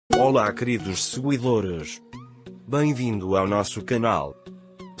Olá queridos seguidores, bem-vindo ao nosso canal.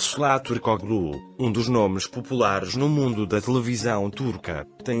 Sıla Türkoğlu, dos nomes populares no mundo da televisão turca,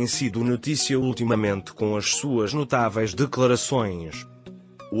 tem sido notícia ultimamente com as suas notáveis declarações.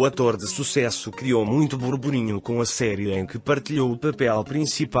 O ator de sucesso criou muito burburinho com a série em que partilhou o papel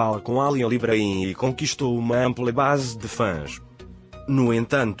principal com Halil İbrahim e conquistou uma ampla base de fãs. No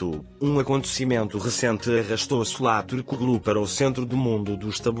entanto, um acontecimento recente arrastou Sıla Türkoğlu para o centro do mundo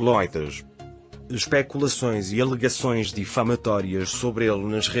dos tabloides. Especulações e alegações difamatórias sobre ele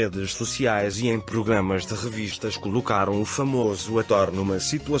nas redes sociais e em programas de revistas colocaram o famoso ator numa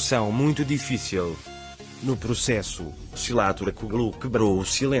situação muito difícil. No processo, Sıla Türkoğlu quebrou o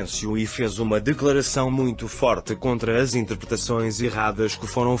silêncio e fez uma declaração muito forte contra as interpretações erradas que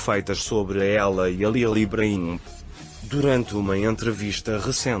foram feitas sobre ela e Halil İbrahim. Durante uma entrevista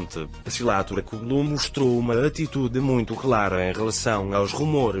recente, Sıla Türkoğlu mostrou uma atitude muito clara em relação aos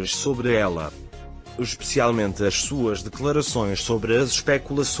rumores sobre ela. Especialmente as suas declarações sobre as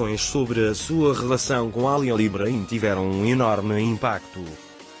especulações sobre a sua relação com Halil İbrahim tiveram um enorme impacto.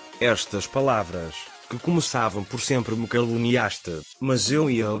 Estas palavras, que começavam por sempre me caluniaste, mas eu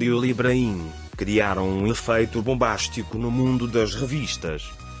e Halil İbrahim, criaram um efeito bombástico no mundo das revistas.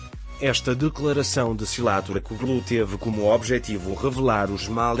 Esta declaração de Sıla Türkoğlu teve como objetivo revelar os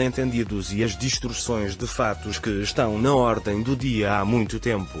mal-entendidos e as distorções de fatos que estão na ordem do dia há muito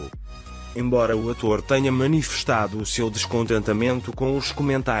tempo. Embora o ator tenha manifestado o seu descontentamento com os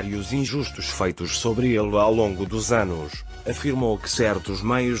comentários injustos feitos sobre ele ao longo dos anos, afirmou que certos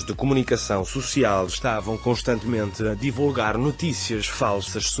meios de comunicação social estavam constantemente a divulgar notícias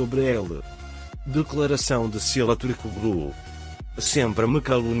falsas sobre ele. Declaração de Sıla Türkoğlu. Sempre me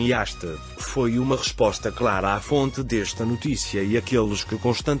caluniaste, foi uma resposta clara à fonte desta notícia e àqueles que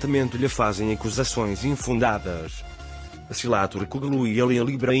constantemente lhe fazem acusações infundadas. Sıla Türkoğlu e Halil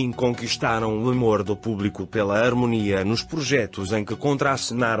İbrahim conquistaram o amor do público pela harmonia nos projetos em que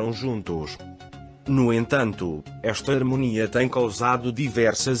contracenaram juntos. No entanto, esta harmonia tem causado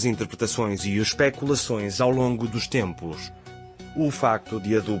diversas interpretações e especulações ao longo dos tempos. O facto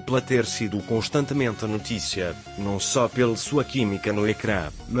de a dupla ter sido constantemente notícia, não só pela sua química no ecrã,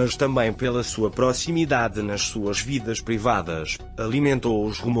 mas também pela sua proximidade nas suas vidas privadas, alimentou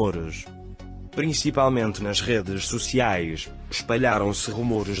os rumores. Principalmente nas redes sociais, espalharam-se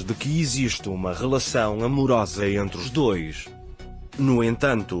rumores de que existe uma relação amorosa entre os dois. No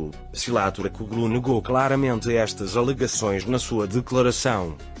entanto, Sıla Türkoğlu negou claramente estas alegações na sua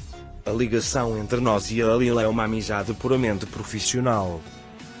declaração. A ligação entre nós e Halil é uma amizade puramente profissional.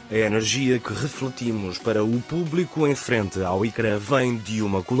 A energia que refletimos para o público em frente ao ecrã vem de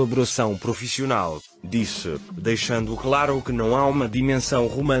uma colaboração profissional, disse, deixando claro que não há uma dimensão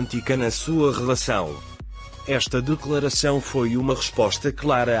romântica na sua relação. Esta declaração foi uma resposta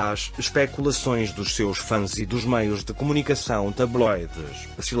clara às especulações dos seus fãs e dos meios de comunicação tabloides.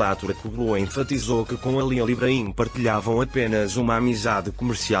 Sıla Türkoğlu enfatizou que com Halil İbrahim partilhavam apenas uma amizade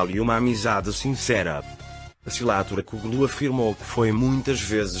comercial e uma amizade sincera. Sıla Türkoğlu afirmou que foi muitas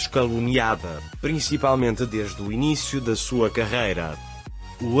vezes caluniada, principalmente desde o início da sua carreira.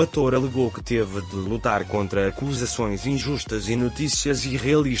 O ator alegou que teve de lutar contra acusações injustas e notícias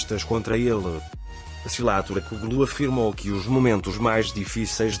irrealistas contra ele. Sıla Türkoğlu afirmou que os momentos mais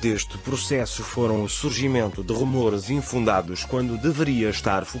difíceis deste processo foram o surgimento de rumores infundados quando deveria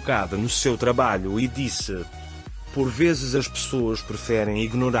estar focada no seu trabalho e disse: por vezes as pessoas preferem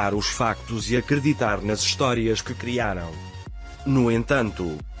ignorar os factos e acreditar nas histórias que criaram. No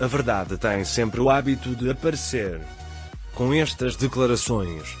entanto, a verdade tem sempre o hábito de aparecer. Com estas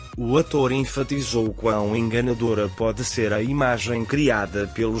declarações, o ator enfatizou quão enganadora pode ser a imagem criada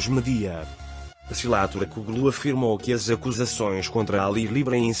pelos mídia. Sıla Türkoğlu afirmou que as acusações contra Halil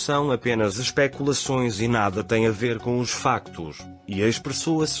İbrahim são apenas especulações e nada tem a ver com os factos, e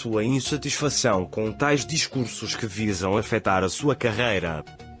expressou a sua insatisfação com tais discursos que visam afetar a sua carreira.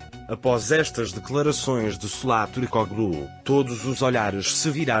 Após estas declarações de Sıla Türkoğlu, todos os olhares se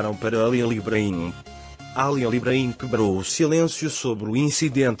viraram para Halil İbrahim. Halil İbrahim quebrou o silêncio sobre o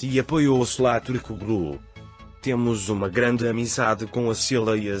incidente e apoiou Sıla Türkoğlu. Temos uma grande amizade com a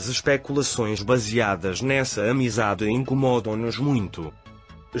Sıla e as especulações baseadas nessa amizade incomodam-nos muito.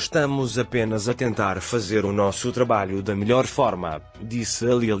 Estamos apenas a tentar fazer o nosso trabalho da melhor forma, disse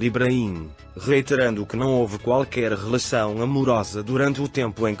Halil İbrahim, reiterando que não houve qualquer relação amorosa durante o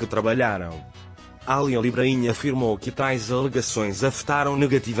tempo em que trabalharam. Halil İbrahim afirmou que tais alegações afetaram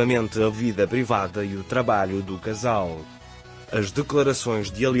negativamente a vida privada e o trabalho do casal. As declarações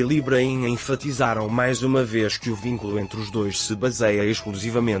de Halil İbrahim enfatizaram mais uma vez que o vínculo entre os dois se baseia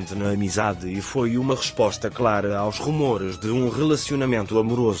exclusivamente na amizade e foi uma resposta clara aos rumores de um relacionamento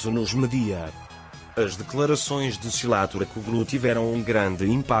amoroso nos media. As declarações de Sıla Türkoğlu tiveram um grande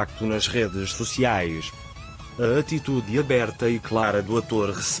impacto nas redes sociais. A atitude aberta e clara do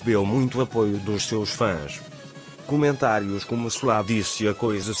ator recebeu muito apoio dos seus fãs. Comentários como Sıla disse a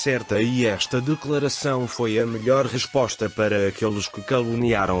coisa certa e esta declaração foi a melhor resposta para aqueles que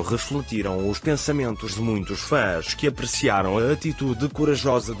caluniaram refletiram os pensamentos de muitos fãs que apreciaram a atitude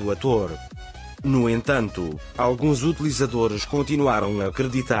corajosa do ator. No entanto, alguns utilizadores continuaram a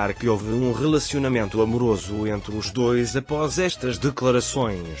acreditar que houve um relacionamento amoroso entre os dois após estas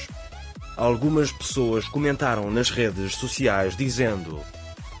declarações. Algumas pessoas comentaram nas redes sociais dizendo: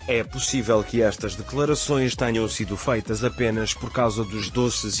 é possível que estas declarações tenham sido feitas apenas por causa dos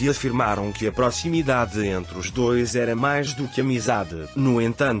doces e afirmaram que a proximidade entre os dois era mais do que amizade. No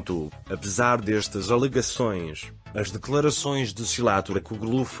entanto, apesar destas alegações, as declarações de Sıla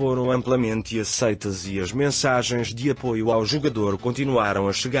Türkoğlu foram amplamente aceitas e as mensagens de apoio ao jogador continuaram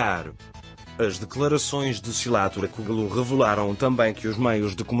a chegar. As declarações de Sıla Türkoğlu revelaram também que os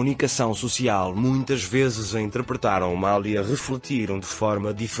meios de comunicação social muitas vezes a interpretaram mal e a refletiram de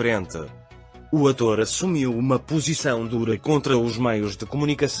forma diferente. O ator assumiu uma posição dura contra os meios de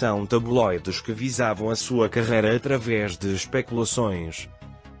comunicação tabloides que visavam a sua carreira através de especulações.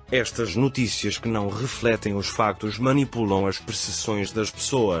 Estas notícias que não refletem os factos manipulam as percepções das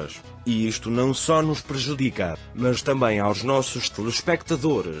pessoas, e isto não só nos prejudica, mas também aos nossos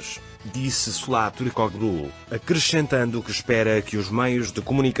telespectadores, disse Sıla Türkoğlu, acrescentando que espera que os meios de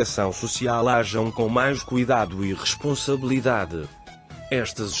comunicação social ajam com mais cuidado e responsabilidade.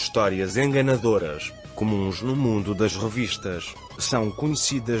 Estas histórias enganadoras, comuns no mundo das revistas, são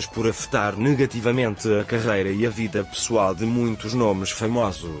conhecidas por afetar negativamente a carreira e a vida pessoal de muitos nomes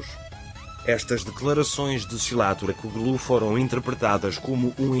famosos. Estas declarações de Sıla Türkoğlu foram interpretadas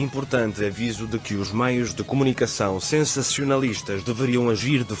como um importante aviso de que os meios de comunicação sensacionalistas deveriam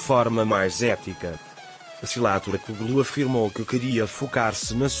agir de forma mais ética. Sıla Türkoğlu afirmou que queria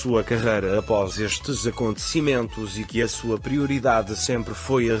focar-se na sua carreira após estes acontecimentos e que a sua prioridade sempre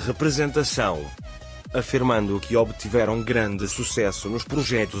foi a representação, afirmando que obtiveram grande sucesso nos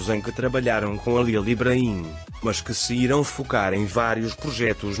projetos em que trabalharam com Halil İbrahim, mas que se irão focar em vários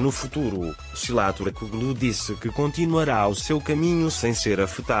projetos no futuro. Sıla Türkoğlu disse que continuará o seu caminho sem ser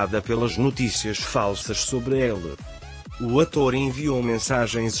afetada pelas notícias falsas sobre ele. O ator enviou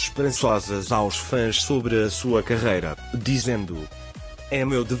mensagens esperançosas aos fãs sobre a sua carreira, dizendo: é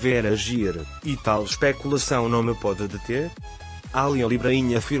meu dever agir, e tal especulação não me pode deter? Halil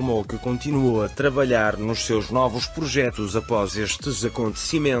İbrahim afirmou que continuou a trabalhar nos seus novos projetos após estes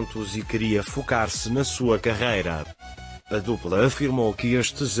acontecimentos e queria focar-se na sua carreira. A dupla afirmou que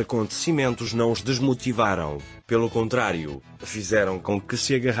estes acontecimentos não os desmotivaram, pelo contrário, fizeram com que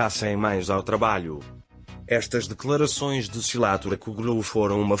se agarrassem mais ao trabalho. Estas declarações de Sıla Türkoğlu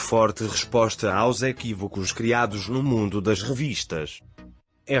foram uma forte resposta aos equívocos criados no mundo das revistas.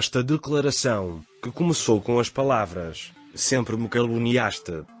 Esta declaração, que começou com as palavras: sempre me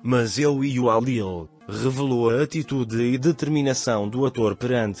caluniaste, mas eu e o Halil, revelou a atitude e determinação do ator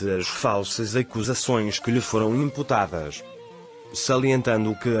perante as falsas acusações que lhe foram imputadas.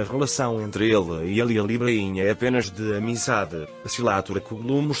 Salientando que a relação entre ele e Halil İbrahim é apenas de amizade, Sıla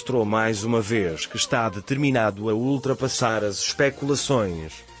Türkoğlu mostrou mais uma vez que está determinado a ultrapassar as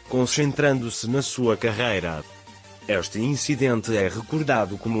especulações, concentrando-se na sua carreira. Este incidente é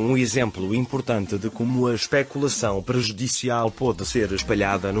recordado como um exemplo importante de como a especulação prejudicial pode ser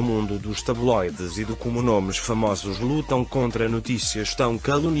espalhada no mundo dos tabloides e de como nomes famosos lutam contra notícias tão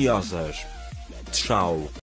caluniosas. Tchau.